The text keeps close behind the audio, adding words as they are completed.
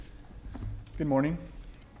Good morning.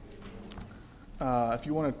 If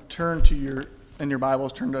you want to turn to in your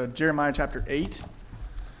Bibles, turn to Jeremiah chapter 8.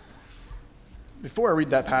 Before I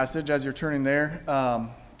read that passage, as you're turning there,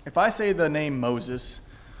 if I say the name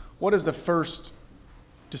Moses, what is the first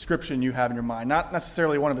description you have in your mind? Not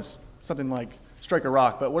necessarily one of his, something like strike a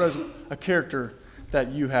rock, but what is a character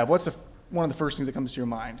that you have? What's one of the first things that comes to your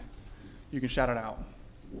mind? You can shout it out.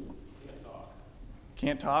 Can't talk.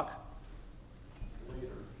 Can't talk?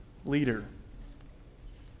 Leader.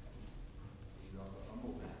 He's also humble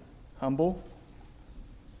man. Humble.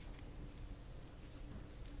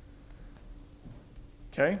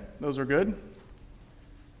 Okay, those are good.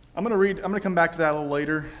 I'm going to come back to that a little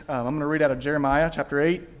later. I'm going to read out of Jeremiah chapter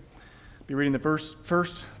 8. Be reading the first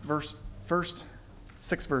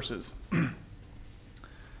 6 verses.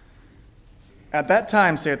 At that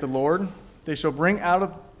time, saith the Lord, they shall bring out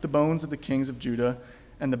of the bones of the kings of Judah,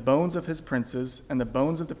 and the bones of his princes, and the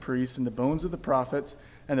bones of the priests, and the bones of the prophets,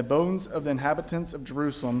 and the bones of the inhabitants of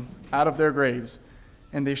Jerusalem out of their graves.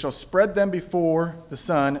 And they shall spread them before the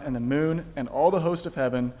sun and the moon, and all the host of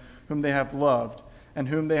heaven, whom they have loved, and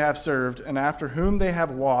whom they have served, and after whom they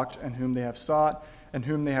have walked, and whom they have sought, and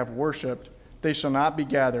whom they have worshipped. They shall not be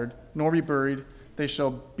gathered, nor be buried. They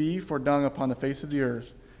shall be for dung upon the face of the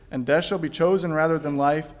earth. And death shall be chosen rather than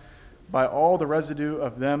life, by all the residue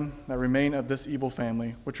of them that remain of this evil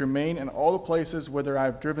family, which remain in all the places whither I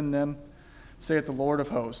have driven them, saith the Lord of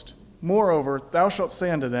hosts. Moreover, thou shalt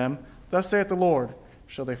say unto them, Thus saith the Lord,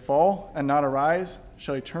 shall they fall and not arise?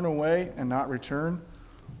 Shall they turn away and not return?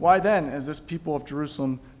 Why then is this people of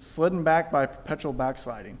Jerusalem slidden back by perpetual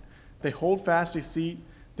backsliding? They hold fast deceit,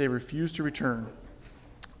 they refuse to return.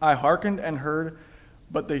 I hearkened and heard,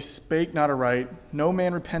 but they spake not aright. No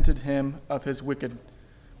man repented him of his wickedness,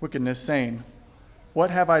 saying, What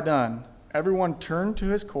have I done? Everyone turned to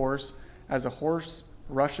his course, as a horse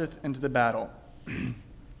rusheth into the battle.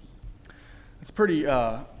 It's pretty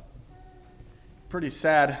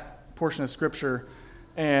sad portion of Scripture,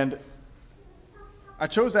 and I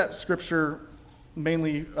chose that Scripture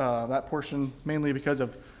mainly, that portion mainly because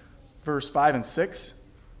of verse 5 and 6.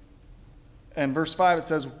 And verse 5, it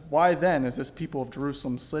says, Why then is this people of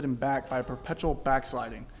Jerusalem slidden back by perpetual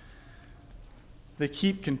backsliding? They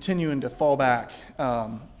keep continuing to fall back.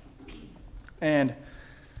 And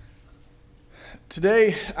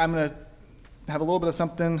today I'm going to have a little bit of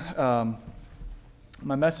something.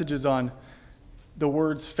 My message is on the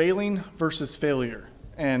words failing versus failure.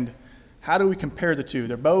 And how do we compare the two?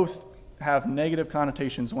 They both have negative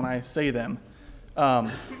connotations when I say them.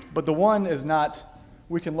 But the one is not,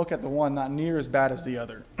 we can look at the one not near as bad as the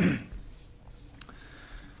other.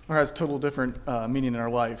 Or has total different meaning in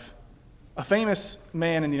our life. A famous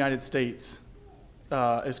man in the United States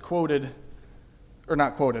is quoted, or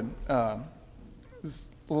not quoted,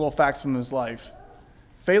 little facts from his life.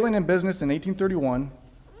 Failing in business in 1831,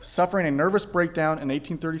 suffering a nervous breakdown in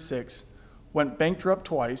 1836, went bankrupt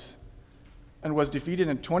twice, and was defeated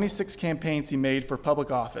in 26 campaigns he made for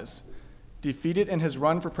public office. Defeated in his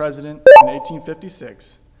run for president in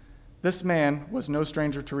 1856, this man was no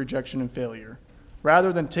stranger to rejection and failure.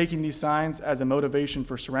 Rather than taking these signs as a motivation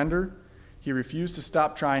for surrender, he refused to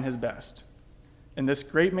stop trying his best. In this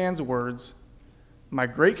great man's words, my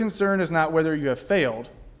great concern is not whether you have failed,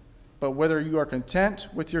 but whether you are content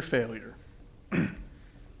with your failure.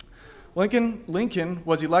 Lincoln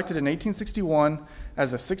was elected in 1861 as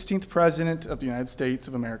the 16th president of the United States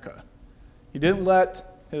of America. He didn't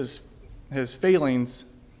let his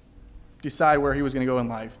failings decide where he was going to go in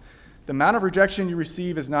life. The amount of rejection you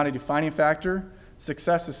receive is not a defining factor.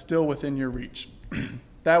 Success is still within your reach.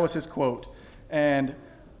 That was his quote. And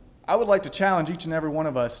I would like to challenge each and every one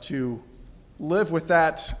of us to live with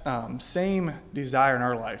that same desire in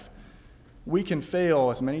our life. We can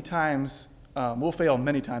fail as many times. We'll fail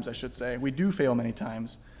many times, I should say. We do fail many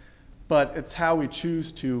times. But it's how we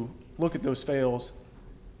choose to look at those fails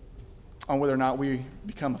on whether or not we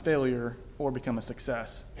become a failure or become a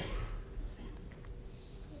success.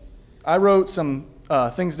 I wrote some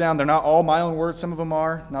things down. They're not all my own words. Some of them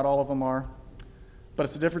are. Not all of them are. But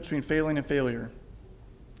it's the difference between failing and failure.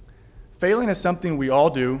 Failing is something we all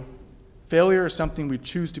do. Failure is something we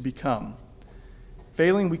choose to become.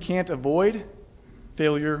 Failing we can't avoid.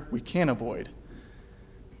 Failure we can avoid.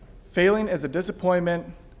 Failing is a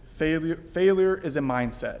disappointment. Failure is a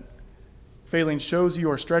mindset. Failing shows you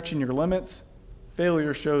are stretching your limits.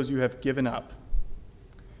 Failure shows you have given up.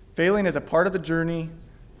 Failing is a part of the journey.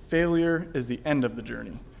 Failure is the end of the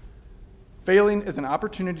journey. Failing is an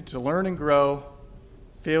opportunity to learn and grow.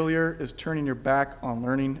 Failure is turning your back on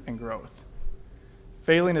learning and growth.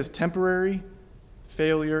 Failing is temporary.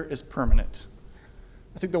 Failure is permanent.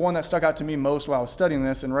 I think the one that stuck out to me most while I was studying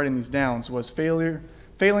this and writing these down was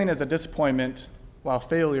failing is a disappointment, while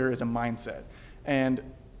failure is a mindset. And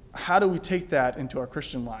how do we take that into our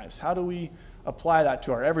Christian lives? How do we apply that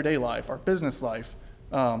to our everyday life, our business life,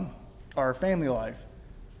 our family life?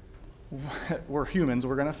 We're humans.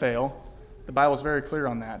 We're going to fail. The Bible's very clear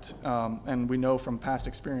on that, and we know from past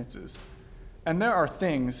experiences. And there are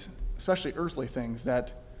things, especially earthly things,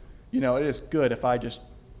 that, it is good if I just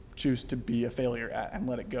choose to be a failure at and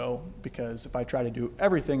let it go, because if I try to do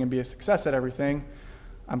everything and be a success at everything,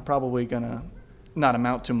 I'm probably going to not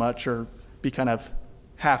amount to much or be kind of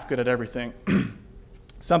half good at everything.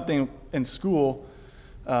 Something in school,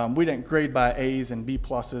 we didn't grade by A's and B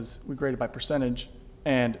pluses. We graded by percentage.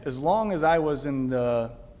 And as long as I was in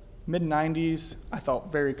the mid-90s, I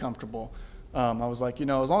felt very comfortable. I was like, as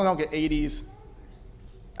long as I don't get 80s,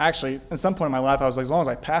 actually, at some point in my life, I was like, as long as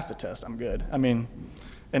I pass the test, I'm good. I mean,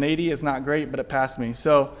 an 80 is not great, but it passed me.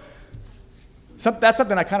 So that's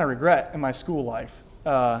something I kind of regret in my school life.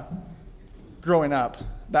 Growing up,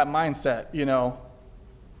 that mindset,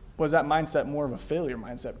 was that mindset more of a failure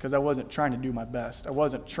mindset because I wasn't trying to do my best. I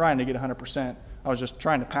wasn't trying to get 100%. I was just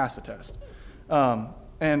trying to pass the test.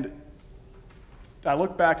 And I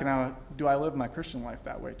look back and do I live my Christian life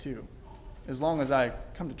that way too? As long as I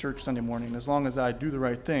come to church Sunday morning, as long as I do the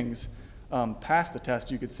right things, pass the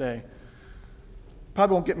test, you could say,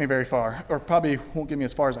 probably won't get me very far, or probably won't get me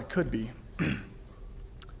as far as I could be.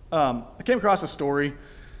 I came across a story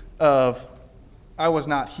of, I was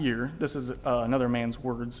not here, this is another man's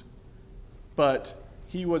words, but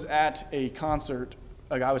he was at a concert,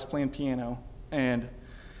 a guy was playing piano, and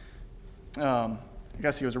I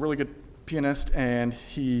guess he was a really good pianist, and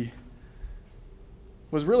he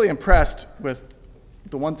was really impressed with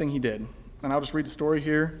the one thing he did. And I'll just read the story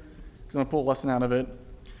here, because I'm going to pull a lesson out of it.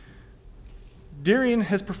 During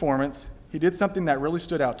his performance, he did something that really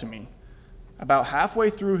stood out to me. About halfway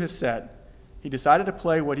through his set, he decided to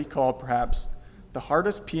play what he called perhaps the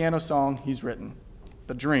hardest piano song he's written,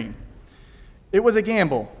 The Dream. It was a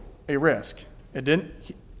gamble, a risk. I didn't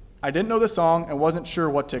know the song and wasn't sure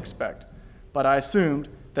what to expect, but I assumed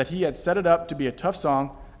that he had set it up to be a tough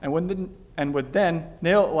song and would then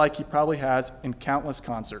nail it like he probably has in countless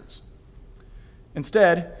concerts.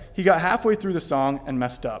 Instead, he got halfway through the song and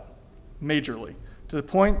messed up, majorly, to the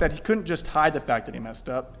point that he couldn't just hide the fact that he messed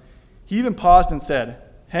up. He even paused and said,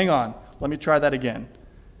 "Hang on, let me try that again."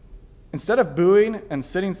 Instead of booing and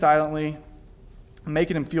sitting silently,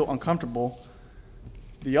 making him feel uncomfortable,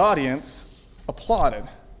 the audience applauded.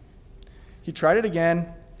 He tried it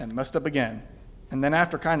again and messed up again. And then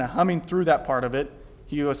after kind of humming through that part of it,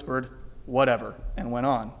 he whispered, "Whatever," and went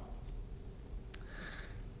on.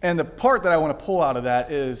 And the part that I want to pull out of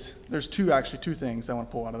that is, there's two things I want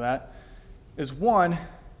to pull out of that, is one,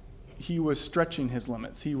 he was stretching his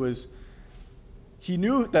limits. He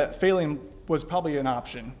knew that failing was probably an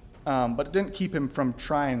option, but it didn't keep him from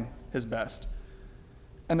trying his best.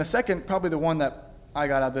 And the second, probably the one that I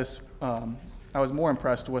got out of this, I was more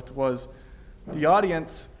impressed with, was the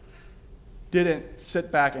audience didn't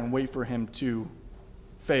sit back and wait for him to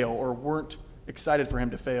fail or weren't excited for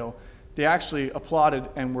him to fail. They actually applauded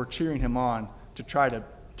and were cheering him on to try to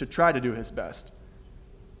do his best.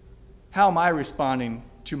 How am I responding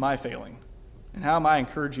to my failing? And how am I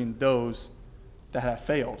encouraging those that have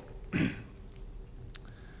failed?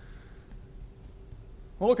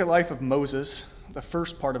 We'll look at the life of Moses, the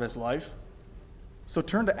first part of his life. So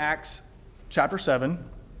turn to Acts chapter 7.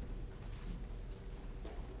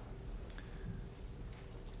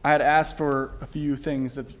 I had asked for a few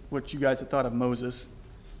things of what you guys had thought of Moses.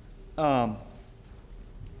 And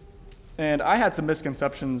I had some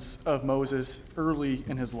misconceptions of Moses early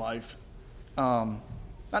in his life. Not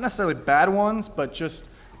necessarily bad ones, but just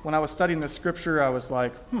when I was studying the scripture, I was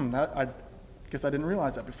like, I guess I didn't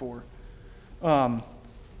realize that before. I'm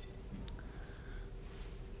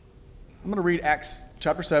going to read Acts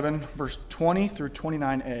chapter 7, verse 20 through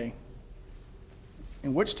 29a.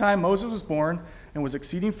 In which time Moses was born and was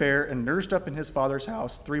exceeding fair and nursed up in his father's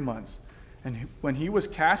house 3 months. And when he was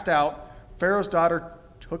cast out, Pharaoh's daughter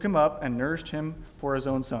took him up and nourished him for his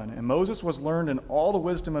own son. And Moses was learned in all the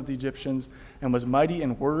wisdom of the Egyptians and was mighty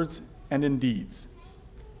in words and in deeds.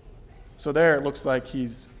 So there it looks like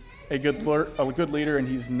he's a good leader, and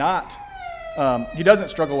he's not, he doesn't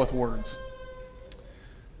struggle with words.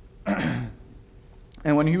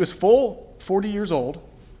 And when he was full 40 years old,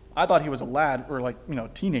 I thought he was a lad or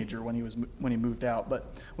teenager when he moved out.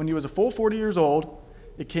 But when he was a full 40 years old,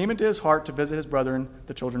 it came into his heart to visit his brethren,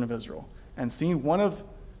 the children of Israel. And seeing one of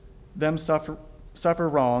them suffer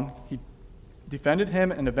wrong, he defended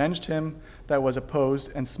him and avenged him that was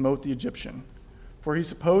opposed and smote the Egyptian. for he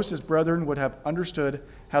supposed his brethren would have understood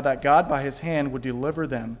how that God by his hand would deliver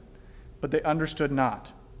them. But they understood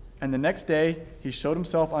not. And the next day he showed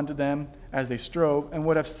himself unto them as they strove, and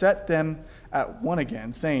would have set them at one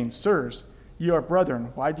again, saying, Sirs, ye are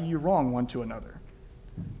brethren, why do ye wrong one to another?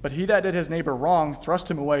 But he that did his neighbor wrong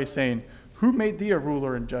thrust him away, saying, Who made thee a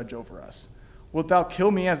ruler and judge over us? Wilt thou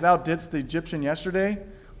kill me as thou didst the Egyptian yesterday?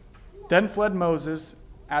 Then fled Moses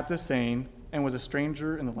at the saying, and was a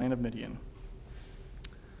stranger in the land of Midian.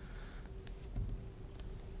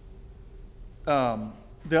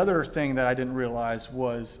 The other thing that I didn't realize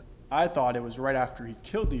was I thought it was right after he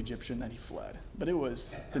killed the Egyptian that he fled, but it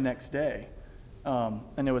was the next day.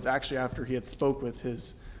 And it was actually after he had spoke with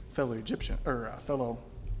his fellow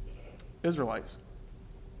Israelites.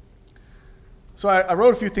 So I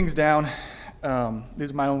wrote a few things down.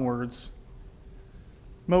 These are my own words.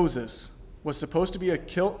 Moses was supposed to be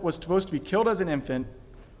killed as an infant.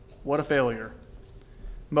 What a failure.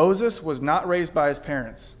 Moses was not raised by his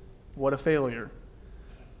parents. What a failure.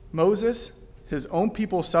 Moses, his own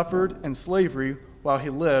people suffered in slavery while he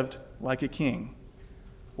lived like a king.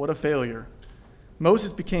 What a failure.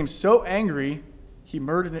 Moses became so angry he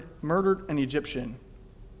murdered an Egyptian.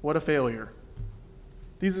 What a failure.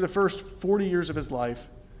 These are the first 40 years of his life.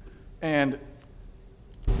 And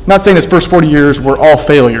I'm not saying his first 40 years were all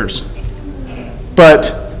failures. But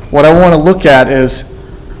what I want to look at is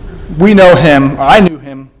we know him, or I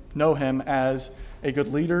know him as a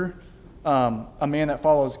good leader, a man that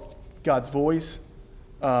follows God's voice,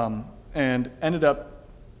 and ended up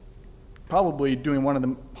probably doing one of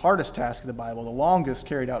the hardest tasks of the Bible, the longest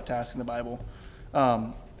carried out task in the Bible,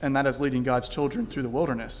 and that is leading God's children through the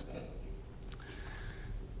wilderness.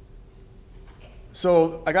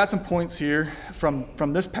 So I got some points here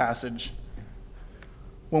from this passage.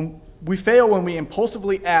 When we fail when we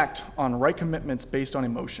impulsively act on right commitments based on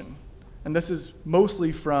emotion. And this is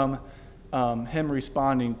mostly from him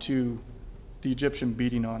responding to the Egyptian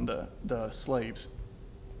beating on the slaves,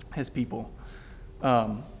 his people.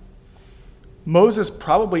 Moses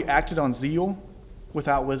probably acted on zeal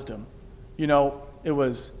without wisdom. You know, it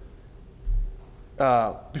was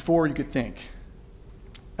before you could think.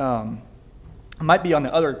 It might be on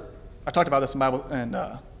the other, I talked about this in Bible and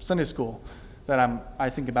Sunday school, that I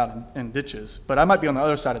think about in ditches, but I might be on the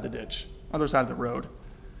other side of the ditch, other side of the road,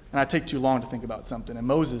 and I take too long to think about something. And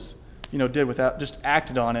Moses, did without, just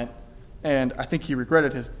acted on it, and I think he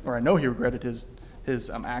regretted I know he regretted his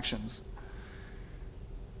actions.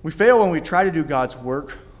 We fail when we try to do God's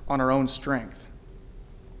work on our own strength.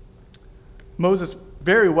 Moses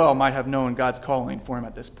very well might have known God's calling for him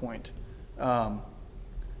at this point. In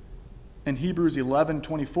Hebrews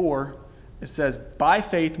 11:24, it says, By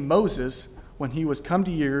faith Moses, when he was come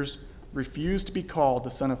to years, refused to be called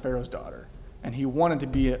the son of Pharaoh's daughter. And he wanted to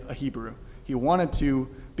be a Hebrew. He wanted to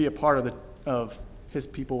be a part of his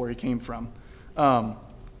people where he came from.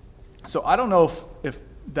 So I don't know if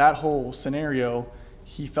that whole scenario,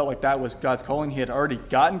 he felt like that was God's calling. He had already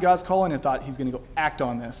gotten God's calling and thought he's going to go act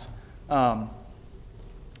on this.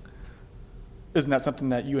 Isn't that something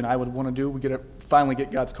that you and I would want to do? We finally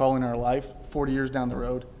get God's calling in our life 40 years down the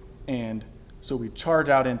road, and so we charge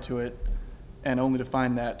out into it, and only to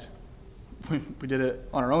find that we did it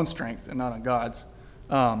on our own strength and not on God's.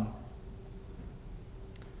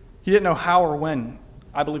 He didn't know how or when.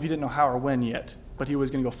 I believe he didn't know how or when yet, but he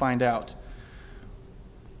was going to go find out.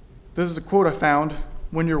 This is a quote I found.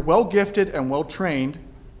 When you're well-gifted and well-trained,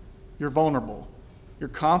 you're vulnerable. You're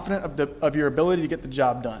confident of your ability to get the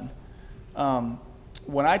job done.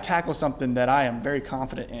 When I tackle something that I am very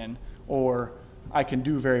confident in or I can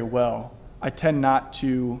do very well, I tend not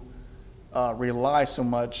to rely so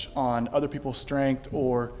much on other people's strength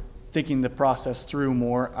or thinking the process through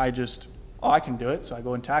more. I can do it, so I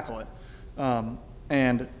go and tackle it.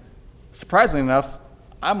 And surprisingly enough,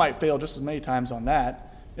 I might fail just as many times on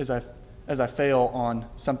that as I fail on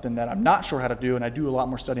something that I'm not sure how to do, and I do a lot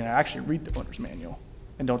more studying. I actually read the owner's manual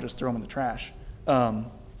and don't just throw them in the trash.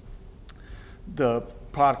 The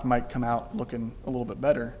product might come out looking a little bit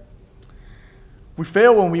better. We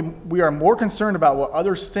fail when we are more concerned about what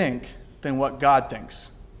others think than what God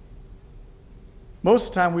thinks. Most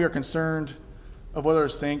of the time we are concerned of what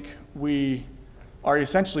others think. We are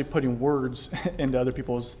essentially putting words into other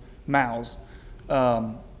people's mouths.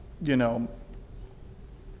 When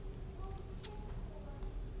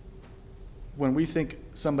we think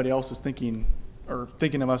somebody else is thinking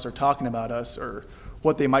of us or talking about us or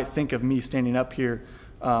what they might think of me standing up here,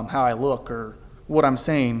 how I look or what I'm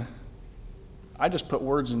saying, I just put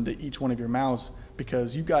words into each one of your mouths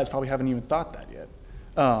because you guys probably haven't even thought that yet.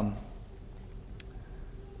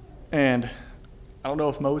 And I don't know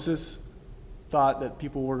if Moses thought that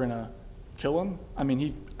people were going to kill him.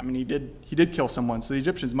 He did kill someone, so the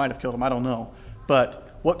Egyptians might have killed him, I don't know.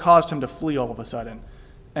 But what caused him to flee all of a sudden?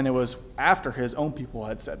 And it was after his own people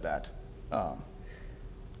had said that.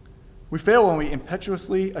 We fail when we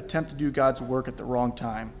impetuously attempt to do God's work at the wrong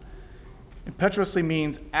time. Impetuously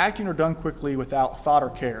means acting or done quickly without thought or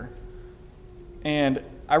care. And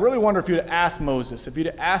I really wonder if you'd ask Moses, if you'd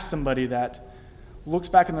ask somebody that looks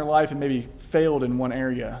back in their life and maybe failed in one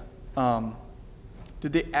area,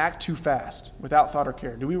 did they act too fast without thought or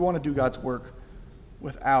care? Do we want to do God's work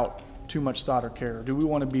without too much thought or care? Do we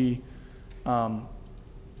want to be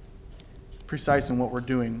precise in what we're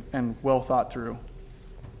doing and well thought through?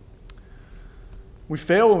 We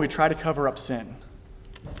fail when we try to cover up sin.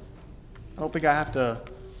 I don't think I have to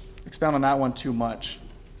expound on that one too much.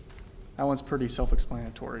 That one's pretty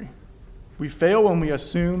self-explanatory. We fail when we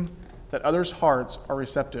assume that others' hearts are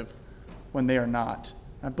receptive when they are not.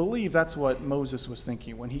 I believe that's what Moses was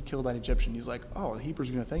thinking when he killed that Egyptian. He's like, oh, the Hebrews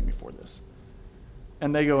are going to thank me for this.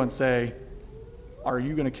 And they go and say, are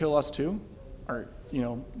you going to kill us too? Or,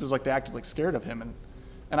 there's like they acted like scared of him.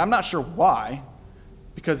 And I'm not sure why,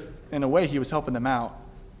 because in a way he was helping them out,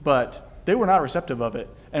 but they were not receptive of it.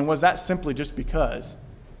 And was that simply just because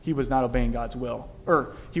he was not obeying God's will?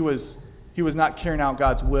 Or he was not carrying out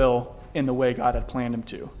God's will in the way God had planned him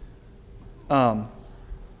to?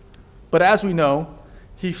 But as we know,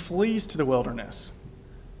 he flees to the wilderness.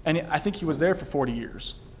 And I think he was there for 40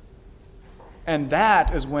 years. And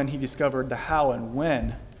that is when he discovered the how and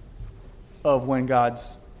when of when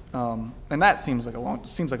God's, and that seems like a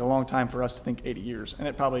long time for us to think 80 years. And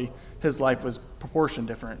it probably, his life was proportioned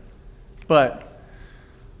different. But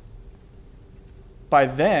by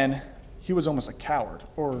then, he was almost a coward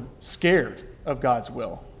or scared of God's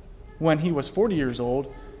will. When he was 40 years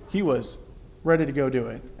old, he was ready to go do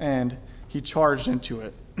it, and he charged into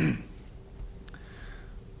it. In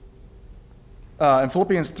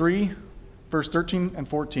Philippians 3, verse 13 and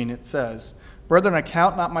 14, it says, "Brethren, I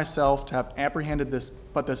count not myself to have apprehended this,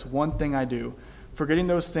 but this one thing I do, forgetting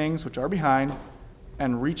those things which are behind,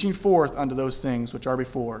 and reaching forth unto those things which are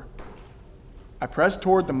before. I press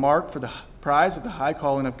toward the mark for the prize of the high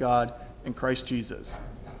calling of God in Christ Jesus."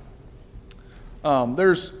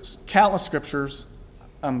 There's countless scriptures.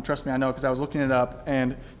 Trust me, I know, because I was looking it up.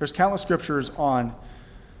 And there's countless scriptures on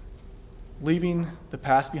leaving the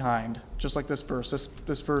past behind, just like this verse.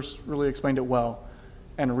 This verse really explained it well.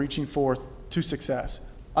 And reaching forth to success.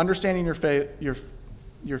 Understanding your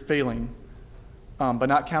failing, but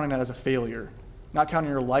not counting that as a failure. Not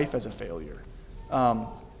counting your life as a failure. How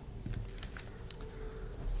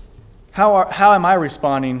am I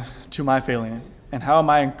responding to my failing? And how am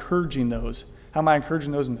I encouraging those? How am I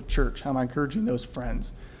encouraging those in the church? How am I encouraging those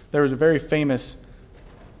friends? There was a very famous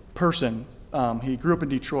person. He grew up in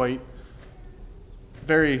Detroit.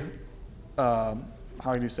 Very, how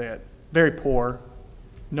do you say it? Very poor.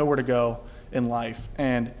 Nowhere to go in life.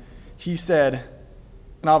 And he said,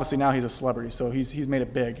 and obviously now he's a celebrity, so he's made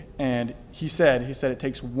it big. And he said it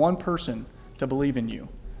takes one person to believe in you.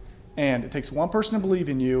 And it takes one person to believe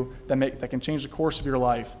in you that can change the course of your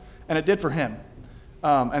life. And it did for him.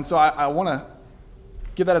 And so I want to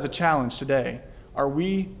give that as a challenge today. Are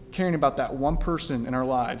we caring about that one person in our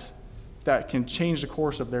lives that can change the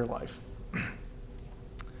course of their life?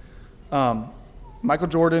 Michael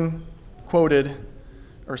Jordan quoted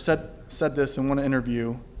or said this in one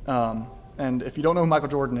interview. And if you don't know who Michael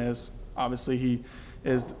Jordan is, obviously he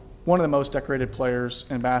is one of the most decorated players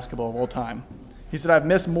in basketball of all time. He said, "I've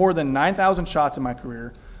missed more than 9,000 shots in my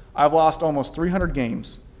career. I've lost almost 300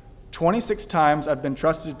 games. 26 times I've been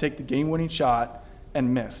trusted to take the game-winning shot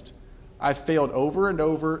and missed. I've failed over and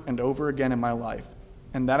over and over again in my life.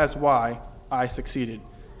 And that is why I succeeded.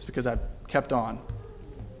 It's because I've kept on."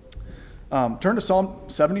 Turn to Psalm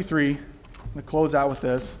 73. I'm going to close out with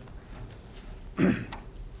this.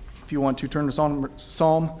 If you want to, turn to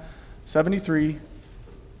Psalm 73. I'm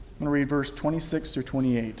going to read verse 26 through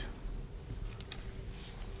 28.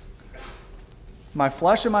 "My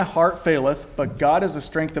flesh and my heart faileth, but God is the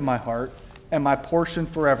strength of my heart, and my portion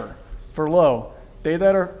forever. For lo, they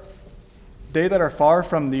that are far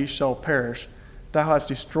from thee shall perish. Thou hast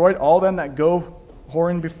destroyed all them that go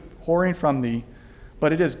whoring from thee.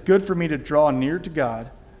 But it is good for me to draw near to God.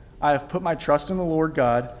 I have put my trust in the Lord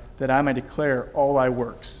God, that I may declare all thy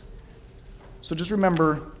works." So just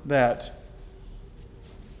remember that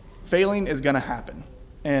failing is going to happen.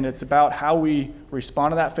 And it's about how we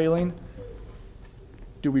respond to that failing.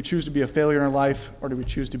 Do we choose to be a failure in our life, or do we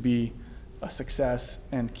choose to be a success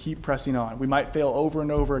and keep pressing on? We might fail over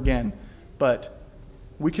and over again, but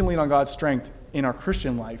we can lean on God's strength in our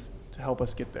Christian life to help us get there.